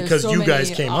because so you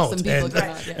guys many came awesome out, people and, came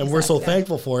out. Yeah, and we're so exactly.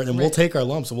 thankful for it, and we'll take our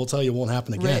lumps and we'll tell you it won't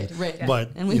happen again. Right. But,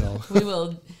 and we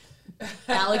will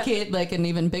allocate like an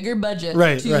even bigger budget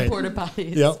to porta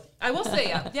potties. Yep. I will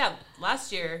say,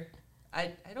 last year,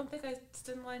 I don't think I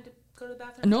stood in line to go to the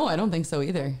bathroom. No, I don't think so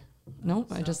either. No,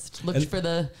 I just looked for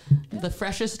the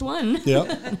freshest one. Yeah.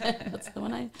 That's the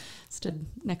one I stood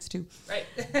next to. Right.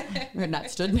 Or not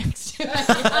stood next to.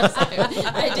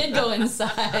 I did go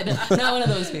inside. Not one of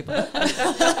those people.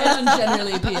 I don't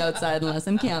generally pee outside unless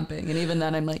I'm camping. And even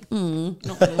then I'm like, don't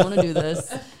really want to do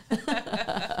this.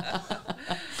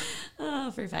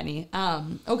 Oh, for funny.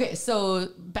 Okay, so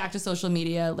back to social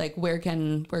media. Like where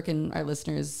can our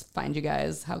listeners find you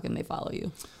guys? How can they follow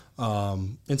you?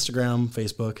 Instagram,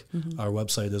 Facebook. Our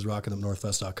website is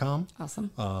rockinupnorthfest.com.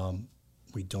 Awesome.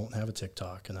 We don't have a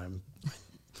TikTok,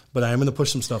 but I am going to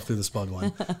push some stuff through the Spud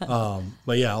one.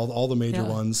 But yeah, all the major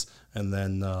ones, and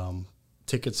then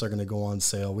tickets are going to go on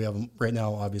sale. We have them right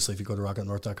now, obviously, if you go to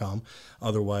rockinupnorth.com.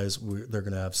 Otherwise, they're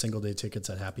going to have single-day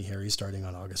tickets at Happy Harry's starting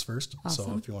on August 1st. Awesome.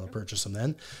 So if you want to purchase them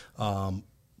then.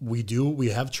 We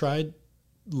have tried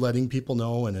letting people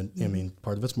know, and I mean,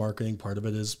 part of it's marketing, part of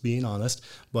it is being honest,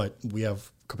 but we have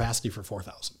capacity for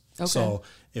 4,000. Okay. So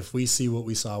if we see what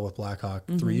we saw with Blackhawk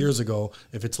 3 years ago,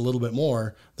 if it's a little bit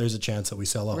more, there's a chance that we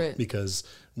sell out because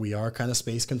we are kind of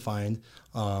space confined,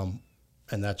 and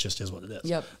that just is what it is.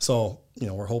 Yep. So,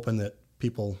 we're hoping that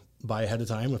people buy ahead of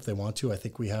time if they want to. I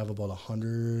think we have about a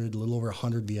little over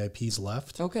 100 VIPs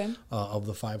left of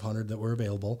the 500 that were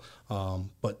available.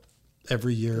 But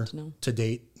every year to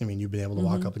date, I mean, you've been able to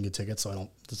walk up and get tickets, so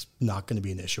it's not going to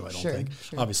be an issue, I don't think.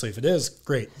 Sure. Obviously, if it is,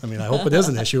 great. I mean, I hope it is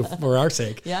an issue for our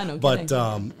sake. Yeah, no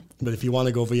kidding. But if you want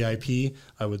to go VIP,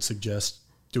 I would suggest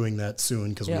doing that soon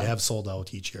because we have sold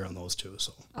out each year on those too.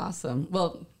 So awesome.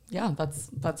 Well, yeah,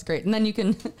 that's great. And then you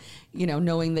can,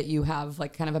 knowing that you have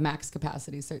like kind of a max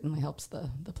capacity certainly helps the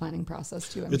planning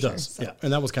process too. It does. So. Yeah.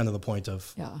 And that was kind of the point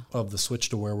of the switch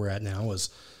to where we're at now is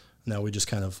now we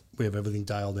just we have everything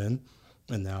dialed in,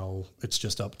 and now it's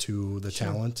just up to the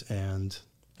talent and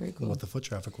very cool. What the foot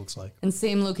traffic looks like. And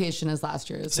same location as last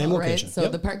year as same well, location. Right? So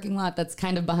the parking lot that's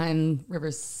kind of behind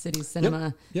River City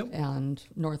Cinema and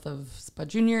north of Spud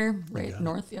Junior, right?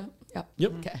 North, Yep.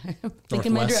 Okay.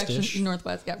 Thinking my direction.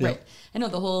 Northwest, right. I know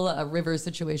the whole river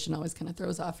situation always kind of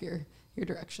throws off your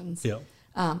directions. Yep.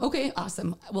 Okay,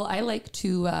 awesome. Well, I like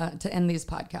to end these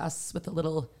podcasts with a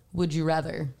little would you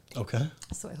rather. Okay.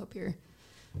 So I hope you're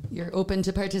open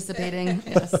to participating.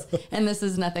 Yes. And this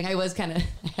is nothing. I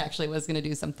actually was going to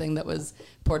do something that was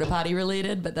porta potty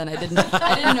related, but then I didn't know. But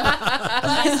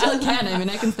I still can. I mean,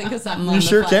 I can think of something. You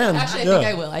sure can. Actually,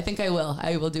 I think I will.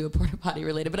 I will do a porta potty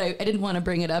related, but I didn't want to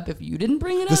bring it up if you didn't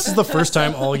bring it up. This is the first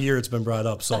time all year it's been brought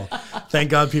up. So thank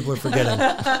God people are forgetting.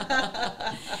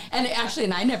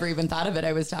 And I never even thought of it.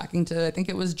 I was talking to, I think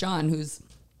it was John, who's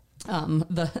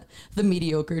the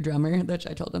mediocre drummer, which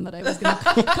I told him that I was going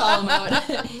to call him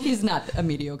out. He's not a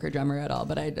mediocre drummer at all,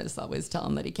 but I just always tell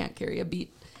him that he can't carry a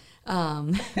beat.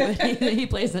 But he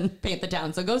plays in Paint the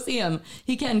Town, so go see him.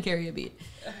 He can carry a beat.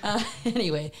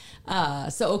 Anyway,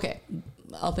 okay,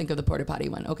 I'll think of the porta potty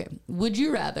one. Okay, would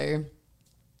you rather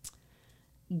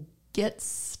get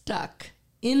stuck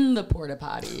in the porta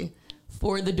potty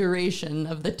for the duration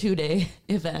of the 2-day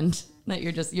event that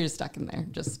you're stuck in there,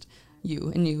 just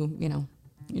you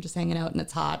you're just hanging out and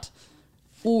it's hot?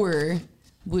 Or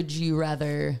would you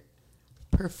rather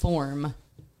perform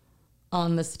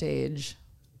on the stage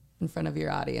in front of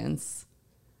your audience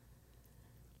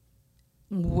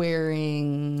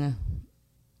wearing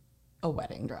a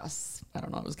wedding dress? I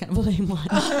don't know. It was kind of a lame one.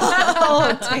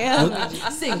 Oh,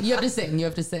 damn. Sing. You have to sing. You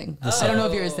have to sing. I don't know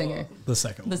if you're a singer. The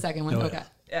second one. The second one. Oh, okay.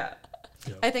 Yeah.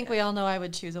 Yep. I think we all know I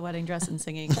would choose a wedding dress and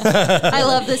singing. I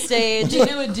love the stage.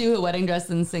 Dayna would do a wedding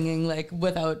dress and singing like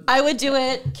without. I would do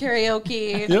it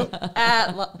karaoke Yep.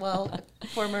 at,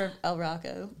 former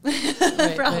LaRocque.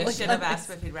 Right. We should have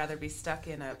asked if he'd rather be stuck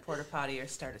in a porta potty or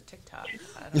start a TikTok.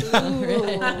 I don't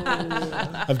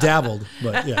know. I've dabbled,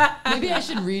 but yeah. Maybe I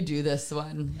should redo this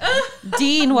one.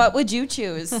 Dean, what would you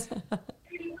choose?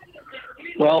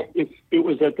 Well, if it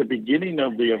was at the beginning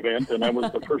of the event and I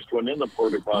was the first one in the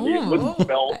porta potty, it wouldn't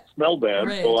smell bad.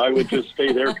 Right. So I would just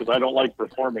stay there because I don't like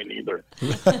performing either.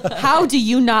 How do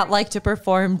you not like to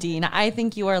perform, Dean? I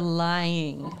think you are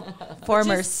lying.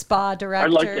 Former spa director.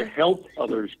 I like to help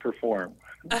others perform.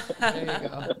 There you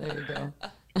go. There you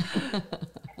go.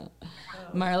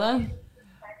 Marla?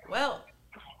 Well,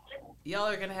 y'all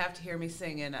are gonna have to hear me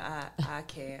sing, and I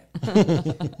can't.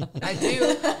 I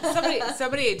do.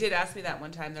 Somebody did ask me that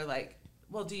one time. They're like,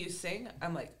 "Well, do you sing?"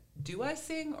 I'm like, "Do I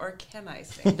sing or can I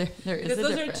sing?" There is because a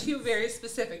those difference. are two very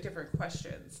specific different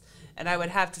questions. And I would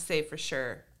have to say for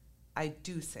sure, I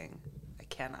do sing. I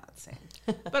cannot sing,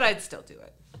 but I'd still do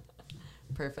it.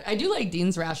 Perfect. I do like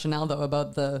Dean's rationale though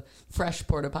about the fresh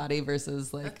porta potty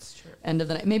versus like That's true. end of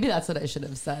the night. Maybe that's what I should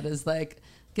have said is like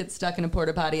get stuck in a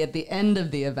porta potty at the end of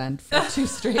the event for 2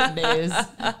 straight days,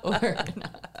 or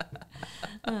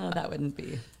no, that wouldn't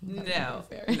be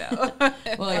fair. No.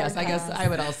 Well, yes, I guess I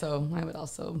would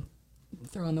also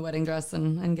throw on the wedding dress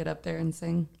and get up there and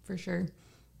sing for sure.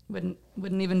 Wouldn't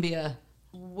even be a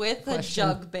With question.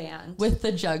 a jug band. With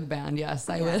the jug band, yes.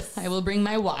 I will bring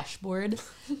my washboard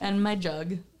and my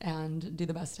jug and do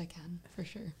the best I can for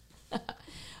sure.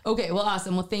 Okay, well,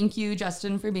 awesome. Well, thank you,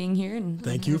 Justin, for being here and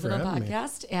Thank you this for little having me.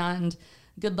 podcast. And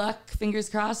good luck. Fingers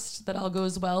crossed that all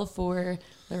goes well for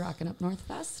the Rockin Up North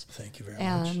Fest. Thank you very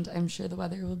much. And I'm sure the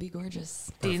weather will be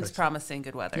gorgeous. Dean's Perfect. promising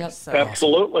good weather. Yep. So.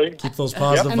 Absolutely. Keep those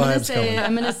positive vibes going.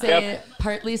 I'm gonna say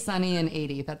partly sunny and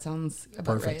 80. That sounds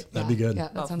about Perfect. right. That'd be good. Yeah,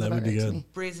 that sounds that about would be right to good. me.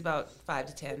 Breeze about 5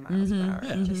 to 10 miles per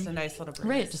hour. Just a nice little breeze.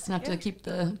 Right, just enough to keep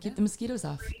the mosquitoes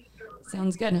off.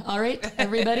 Sounds good. All right,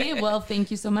 everybody. Well,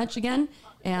 thank you so much again,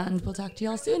 and we'll talk to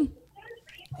y'all soon.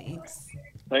 Thanks.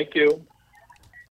 Thank you.